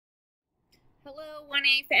Hello,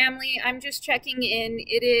 1A family. I'm just checking in.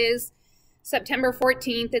 It is September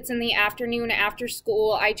 14th. It's in the afternoon after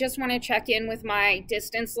school. I just want to check in with my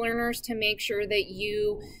distance learners to make sure that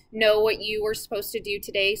you know what you were supposed to do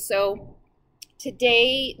today. So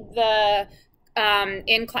today, the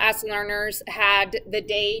in-class learners had the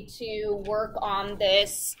day to work on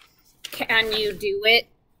this Can You Do It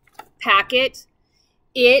packet.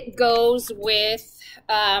 It goes with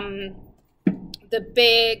the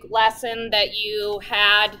big lesson that you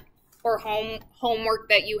had or homework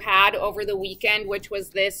that you had over the weekend, which was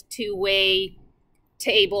this two-way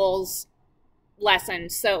tables lesson.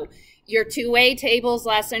 So your two-way tables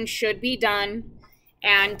lesson should be done,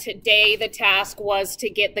 and today the task was to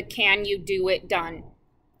get the Can You Do It done.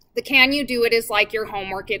 The Can You Do It is like your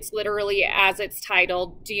homework. It's literally as it's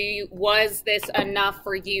titled. Was this enough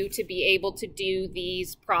for you to be able to do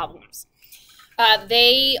these problems?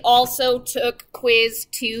 They also took quiz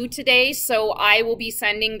 2 today, so I will be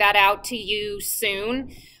sending that out to you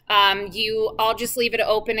soon. I'll just leave it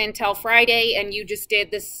open until Friday, and you just do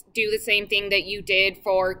the same thing that you did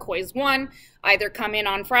for quiz 1. Either come in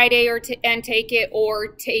on Friday and take it, or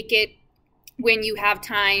take it when you have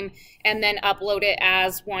time and then upload it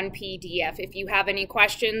as one PDF. If you have any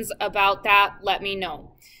questions about that, let me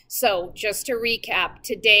know. So just to recap,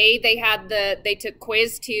 today they took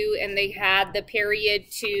quiz 2 and they had the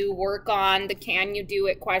period to work on the Can You Do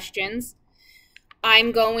It questions.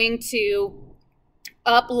 I'm going to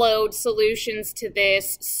upload solutions to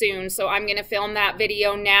this soon. So I'm going to film that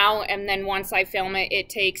video now, and then once I film it, it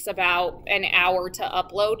takes about an hour to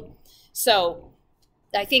upload. So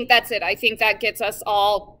I think that's it. I think that gets us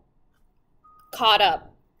all caught up.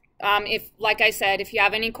 Like I said, if you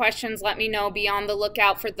have any questions, let me know. Be on the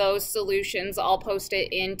lookout for those solutions. I'll post it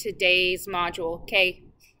in today's module. Okay,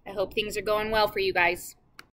 I hope things are going well for you guys.